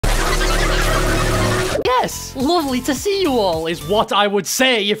S! Lovely to see you all, is what I would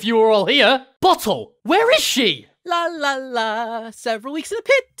say if you were all here. Bottle, where is she? La la la, several weeks in the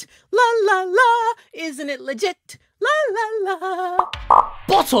pit. La la la, isn't it legit? La la la.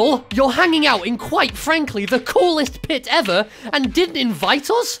 Bottle, you're hanging out in quite frankly the coolest pit ever and didn't invite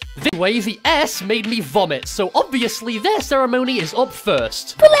us? This way, the S made me vomit, so obviously their ceremony is up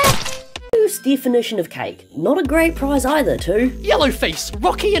first. Whose definition of cake? Not a great prize either, too. Yellowface,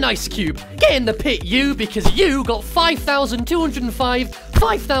 Rocky and Ice Cube, get in the pit you, because you got 5,205,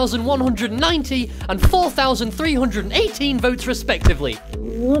 5,190 and 4,318 votes respectively.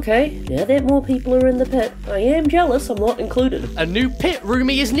 Okay, now that more people are in the pit, I am jealous I'm not included. A new pit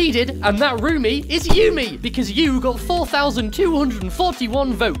roomie is needed, and that roomie is Yumi, because you got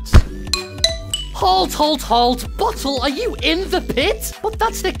 4,241 votes. Halt, halt, halt. Bottle, are you in the pit? But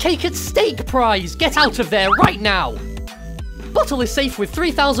that's the cake at stake prize. Get out of there right now. Bottle is safe with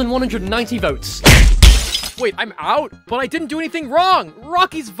 3,190 votes. Wait, I'm out? But I didn't do anything wrong.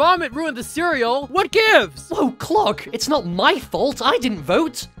 Rocky's vomit ruined the cereal. What gives? Whoa, Clock, it's not my fault. I didn't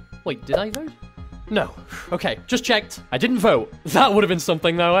vote. Wait, did I vote? No. Okay, just checked. I didn't vote. That would have been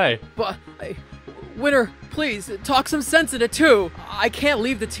something though, eh? But, Winner, please, talk some sense into it too. I can't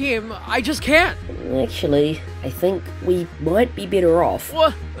leave the team. I just can't. Actually, I think we might be better off.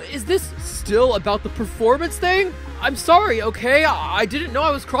 What? Is this still about the performance thing? I'm sorry, okay? I didn't know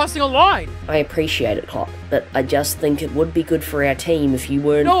I was crossing a line. I appreciate it, Clock, but I just think it would be good for our team if you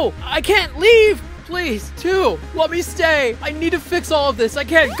weren't— No, I can't leave! Please, too, let me stay. I need to fix all of this. I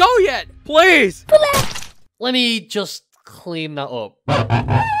can't go yet. Please. Let me just clean that up.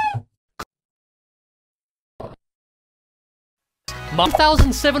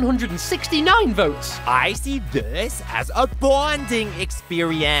 1,769 votes. I see this as a bonding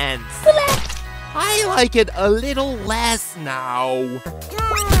experience. I like it a little less now.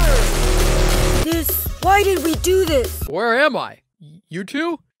 Why did we do this? Where am I? You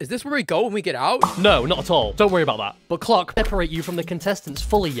two? Is this where we go when we get out? No, not at all. Don't worry about that. But Clock, separate you from the contestants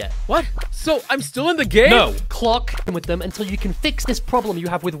fully yet. What? So I'm still in the game? No, Clock with them until you can fix this problem you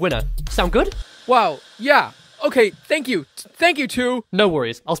have with Winner. Sound good? Wow, yeah. Okay, thank you. Thank you, too. No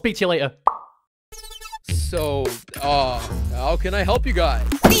worries. I'll speak to you later. So, how can I help you guys?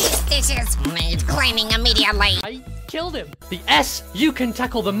 These dishes need cleaning immediately. I killed him. The S, you can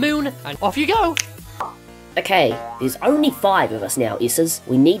tackle the moon, and off you go. Okay, there's only 5 of us now, S's.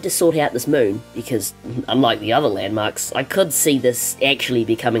 We need to sort out this moon, because, unlike the other landmarks, I could see this actually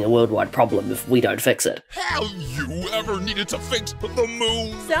becoming a worldwide problem if we don't fix it. Have you ever needed to fix the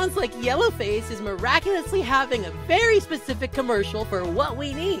moon? Sounds like Yellowface is miraculously having a very specific commercial for what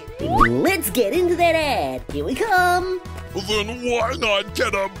we need. Let's get into that ad. Here we come. Then why not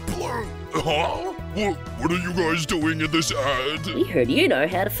get a blue? Huh? What are you guys doing in this ad? We heard you know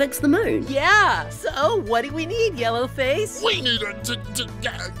how to fix the moon. Yeah, so what do we need, Yellowface? We need a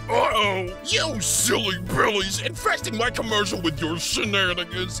uh-oh! You silly billies, infesting my commercial with your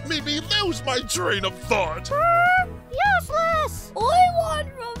shenanigans made me lose my train of thought. Useless! I want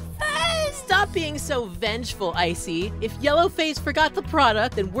revenge! Stop being so vengeful, Icy. If Yellowface forgot the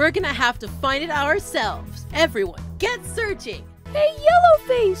product, then we're gonna have to find it ourselves. Everyone, get searching! Hey,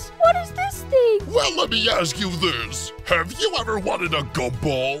 Yellowface, what is this thing? Well, let me ask you this. Have you ever wanted a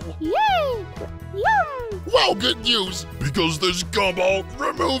gumball? Yay! Yum! Well, good news, because this gumball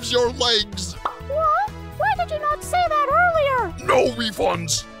removes your legs. What? Why did you not say that earlier? No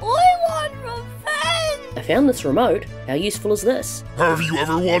refunds. I want revenge! I found this remote. How useful is this? Have you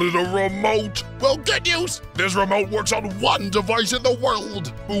ever wanted a remote? Well, good news. This remote works on one device in the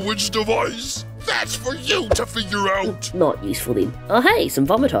world. Which device? That's for you to figure out. Not useful then. Oh hey, some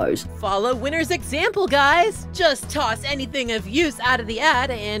vomitos. Follow Winner's example, guys. Just toss anything of use out of the ad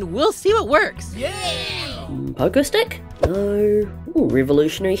and we'll see what works. Yeah! Pogo stick? No. Ooh,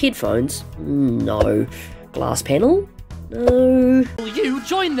 revolutionary headphones? No. Glass panel? No. Will you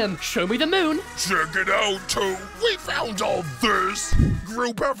join them? Show me the moon. Check it out, too. We found all this.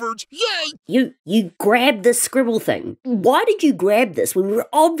 Group effort. Yay! You grabbed this scribble thing. Why did you grab this when we were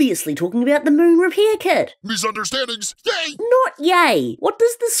obviously talking about the moon repair kit? Misunderstandings. Yay! Not yay. What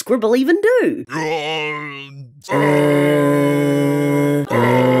does the scribble even do?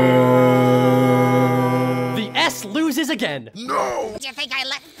 The S loses again. No! Do you think I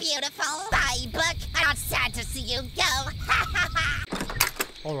look beautiful? Bye, book. I'm not sad to see you go.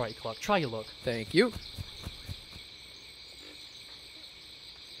 All right, Clock, try your luck. Thank you.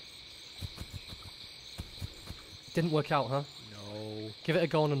 Didn't work out, huh? No. Give it a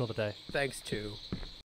go on another day. Thanks, too.